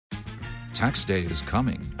Tax day is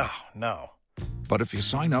coming. Oh, no. But if you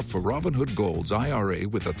sign up for Robinhood Gold's IRA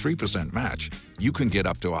with a 3% match, you can get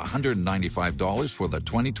up to $195 for the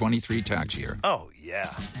 2023 tax year. Oh, yeah.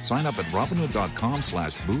 Sign up at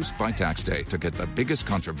Robinhood.com/boost by tax day to get the biggest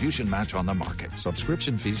contribution match on the market.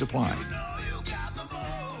 Subscription fees apply.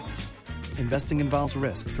 Investing involves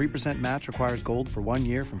risk. 3% match requires gold for 1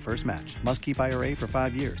 year from first match. Must keep IRA for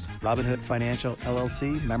 5 years. Robinhood Financial,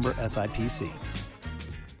 LLC, member SIPC.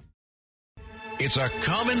 It's a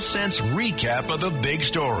common sense recap of the big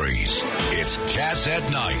stories. It's Cats at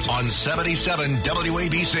Night on 77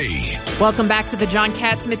 WABC. Welcome back to the John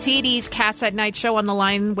Catsimatidis Cats at Night show. On the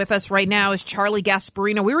line with us right now is Charlie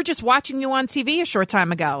Gasparino. We were just watching you on TV a short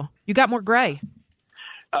time ago. You got more gray.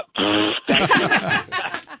 Thank you.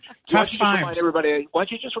 Tough times. Why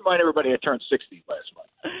don't you just remind everybody I turned 60 last month?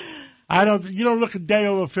 You don't look a day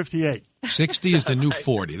over 58. 60 is the new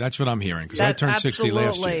 40. That's what I'm hearing, because I turned 60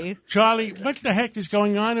 last year. Charlie, what the heck is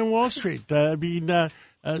going on in Wall Street? Are these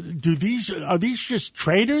just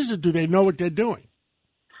traders, or do they know what they're doing?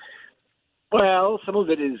 Well, some of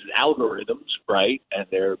it is algorithms, right? And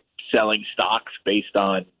they're selling stocks based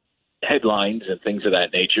on headlines and things of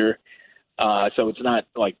that nature. So it's not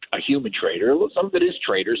like a human trader. Some of it is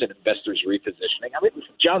traders and investors repositioning. I mean,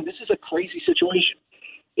 listen, John, this is a crazy situation.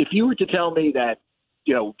 If you were to tell me that,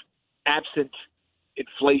 absent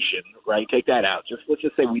inflation, right, take that out. Let's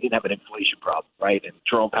just say we didn't have an inflation problem, right, and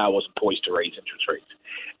Jerome Powell wasn't poised to raise interest rates,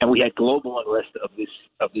 and we had global unrest of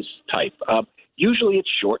this type. Usually it's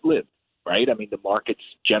short-lived, right? I mean, the markets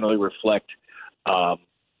generally reflect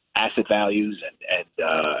asset values and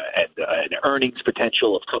earnings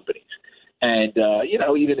potential of companies. And,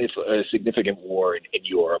 even if a significant war in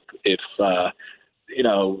Europe, if,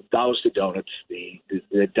 dollars to donuts, the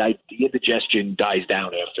indigestion dies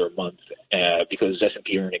down after a month because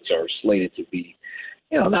S&P earnings are slated to be,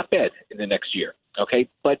 not bad in the next year. Okay.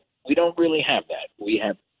 But we don't really have that. We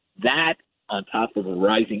have that on top of a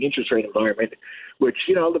rising interest rate environment, which,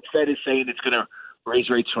 the Fed is saying it's going to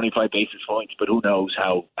raise rates 25 basis points, but who knows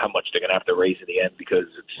how much they're going to have to raise in the end because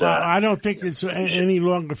it's. Well, I don't think it's any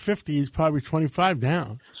longer 50. It's probably 25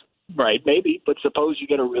 down. Right, maybe. But suppose you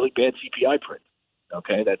get a really bad CPI print.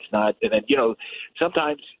 Okay, that's not. And then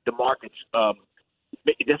sometimes the markets.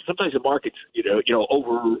 Sometimes the markets,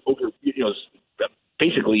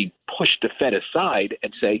 basically push the Fed aside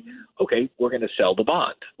and say, okay, we're going to sell the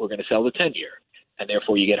bond. We're going to sell the 10-year, and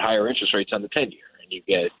therefore you get higher interest rates on the 10-year. You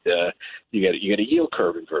get a yield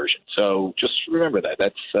curve inversion. So just remember that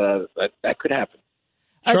that could happen.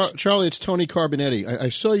 Charlie, it's Tony Carbonetti. I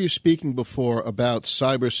saw you speaking before about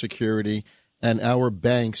cybersecurity and our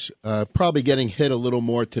banks probably getting hit a little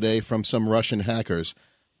more today from some Russian hackers.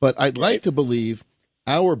 But I'd like to believe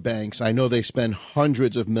our banks, I know they spend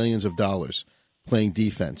hundreds of millions of dollars playing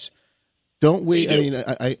defense. Don't we? I mean,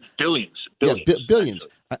 billions. Yeah, billions.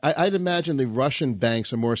 I'd imagine the Russian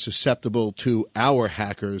banks are more susceptible to our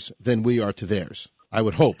hackers than we are to theirs. I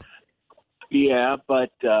would hope. Yeah,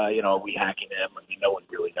 but, are we hacking them? I mean, no one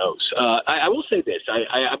really knows. I will say this.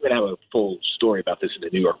 I'm going to have a full story about this in the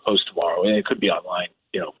New York Post tomorrow, and it could be online,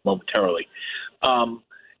 momentarily. And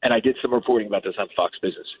I did some reporting about this on Fox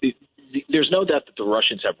Business. There's no doubt that the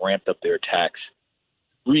Russians have ramped up their attacks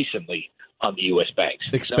recently on the U.S.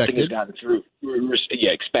 banks. Expected. Nothing has gotten through.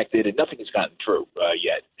 Yeah, expected, and nothing has gotten through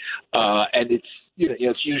yet. And it's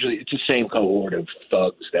it's the same cohort of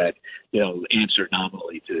thugs that answer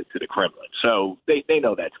nominally to the Kremlin. So they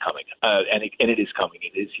know that's coming, and it is coming.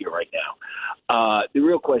 It is here right now. The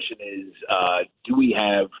real question is, do we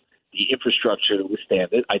have the infrastructure to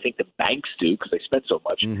withstand it? I think the banks do because they spend so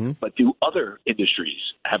much. Mm-hmm. But do other industries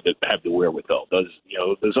have the wherewithal? Does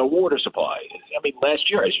our water supply? I mean, last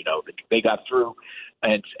year, as you know, they got through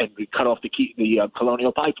and we cut off the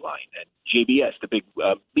Colonial Pipeline and JBS, the big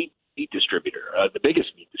meat distributor, the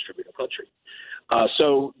biggest meat distributor in the country.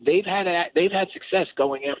 So they've had success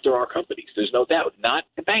going after our companies. There's no doubt. Not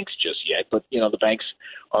the banks just yet, but the banks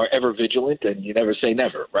are ever vigilant, and you never say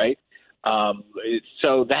never, right?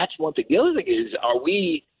 So that's one thing. The other thing is, are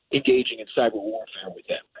we engaging in cyber warfare with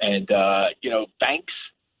them? And, banks,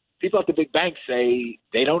 people at the big banks say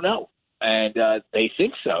they don't know. And they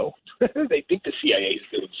think so. They think the CIA is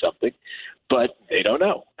doing something, but they don't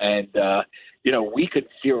know. And, we could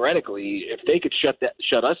theoretically, if they could shut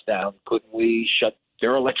us down, couldn't we shut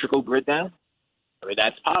their electrical grid down? I mean,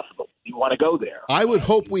 that's possible. You want to go there. I would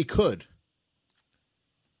hope we could.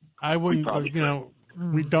 I wouldn't,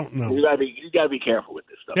 we don't know. You got to be careful with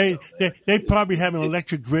this stuff. They probably have an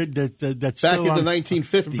electric grid that's back still in the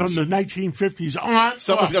 1950s. From the 1950s on.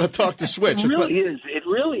 Someone's got to talk to switch. It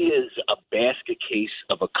really is a basket case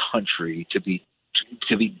of a country to be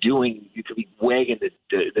to be wagging the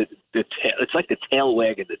tail. It's like the tail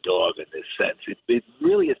wagging the dog in this sense. It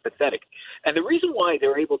really is pathetic. And the reason why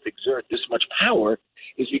they're able to exert this much power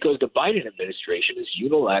is because the Biden administration is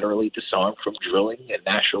unilaterally disarmed from drilling and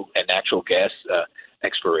natural gas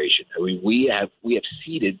exploration. I mean, we have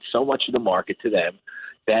ceded so much of the market to them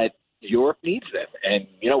that Europe needs them, and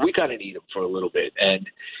we kind of need them for a little bit, and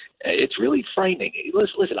it's really frightening.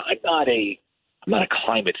 Listen, I'm not a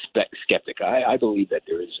climate skeptic. I believe that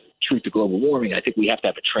there is truth to global warming. I think we have to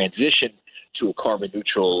have a transition to a carbon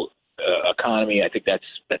neutral economy. I think that's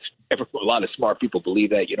a lot of smart people believe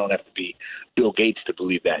that. You don't have to be Bill Gates to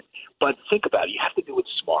believe that. But think about it. You have to do it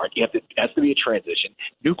smart. It has to be a transition.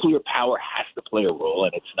 Nuclear power has to play a role,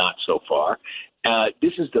 and it's not so far.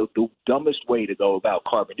 This is the dumbest way to go about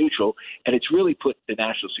carbon neutral, and it's really put the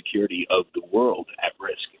national security of the world at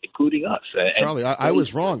risk, including us. Charlie, I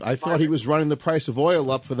was wrong. I thought he was running the price of oil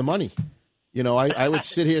up for the money. I would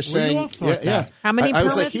sit here saying, yeah. How many I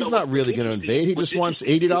was permits? like, he's not really going to invade. He just wants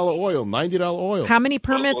 $80 oil, $90 oil. How many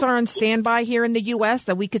permits are on standby here in the U.S.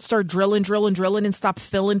 that we could start drilling and stop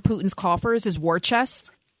filling Putin's coffers, his war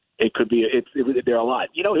chest? It could be. There are a lot.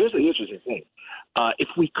 Here's the interesting thing. If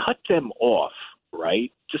we cut them off,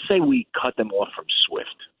 right, just say we cut them off from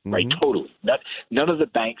SWIFT, right, totally. None of the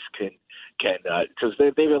banks can because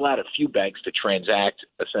they've allowed a few banks to transact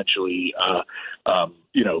essentially,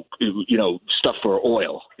 stuff for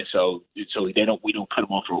oil. So we don't cut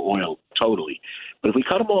them off for oil totally. But if we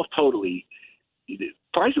cut them off totally, the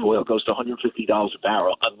price of oil goes to $150 a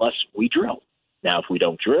barrel unless we drill. Now, if we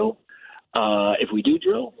don't drill, if we do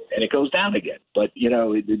drill, and it goes down again. But,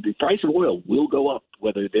 the price of oil will go up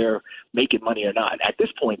whether they're making money or not. At this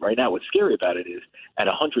point right now, what's scary about it is at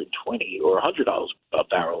 $120 or $100 a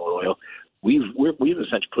barrel of oil, we've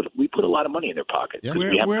essentially put a lot of money in their pocket. Yeah.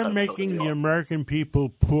 We're making the American people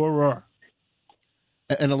poorer.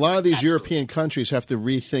 And a lot of these European countries have to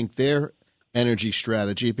rethink their energy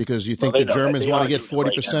strategy because you think the Germans want to get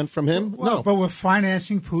 40% from him? No. But we're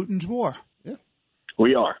financing Putin's war. Yeah.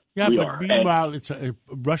 We are. Yeah, meanwhile,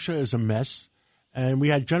 Russia is a mess. And we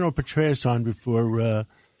had General Petraeus on before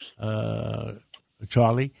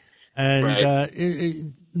Charlie.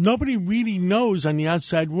 And nobody really knows on the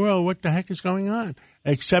outside world what the heck is going on,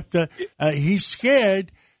 except he's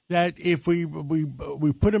scared that if we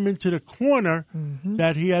put him into the corner,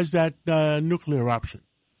 that he has that nuclear option.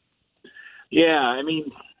 Yeah, I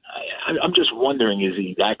mean, I'm just wondering, is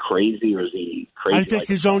he that crazy or is he crazy? I think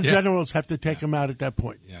his own generals have to take him out at that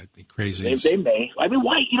point. Yeah, I think crazy. They may. I mean,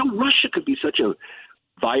 why? Russia could be such a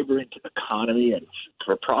vibrant economy and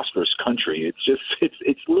a prosperous country.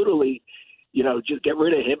 It's literally, just get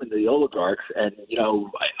rid of him and the oligarchs. And,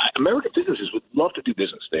 American businesses would love to do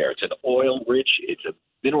business there. It's an oil-rich, it's a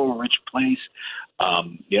mineral-rich place.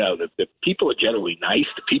 The people are generally nice.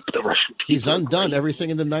 The Russian people. He's undone everything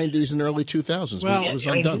in the 90s and early 2000s. Well, it was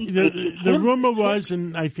undone. The rumor was,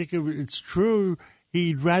 and I think it's true,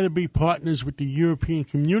 he'd rather be partners with the European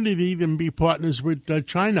community than be partners with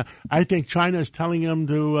China. I think China is telling him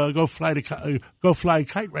to go fly a kite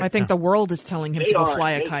right now. I think the world is telling him to go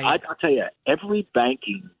fly a kite. I'll tell you, every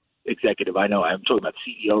banking executive I know, I'm talking about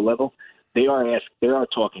CEO level, they are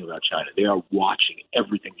talking about China. They are watching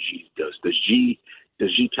everything Xi does. Does Xi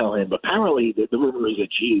tell him? Apparently, the rumor is that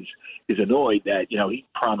Xi is annoyed that he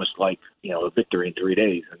promised a victory in 3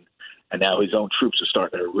 days, and now his own troops are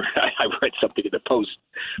starting to. I read something in the Post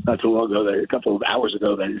not too long ago, a couple of hours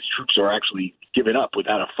ago, that his troops are actually giving up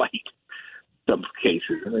without a fight. Some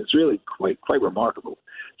cases, and it's really quite remarkable.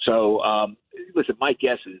 So, listen, my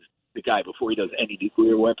guess is the guy before he does any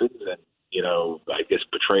nuclear weapons, and I guess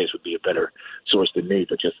Petraeus would be a better source than me,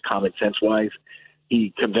 but just common sense wise,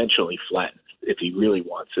 he conventionally flattens. If he really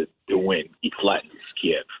wants it to win, he flattens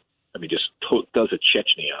Kiev. I mean, just does a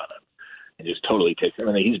Chechnya on him and just totally takes him.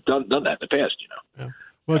 I mean, he's done that in the past, Yeah.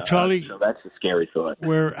 Well, Charlie, so that's a scary thought.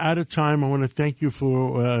 We're out of time. I want to thank you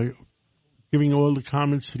for giving all the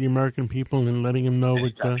comments to the American people and letting them know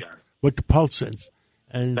what the pulse is.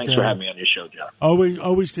 And thanks for having me on your show, John.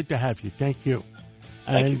 Always good to have you. Thank you.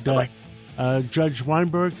 Thank you. Judge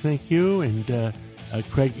Weinberg, thank you. And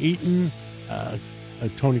Craig Eaton,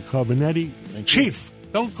 Tony Carbonetti. Chief.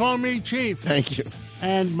 Don't call me Chief. Thank you.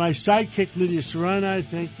 And my sidekick, Lydia Serrana,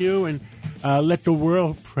 thank you. And let the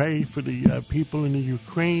world pray for the people in the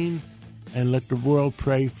Ukraine. And let the world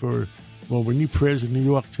pray for, we need prayers in New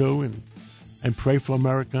York, too. And pray for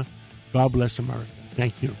America. God bless America.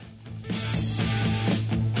 Thank you.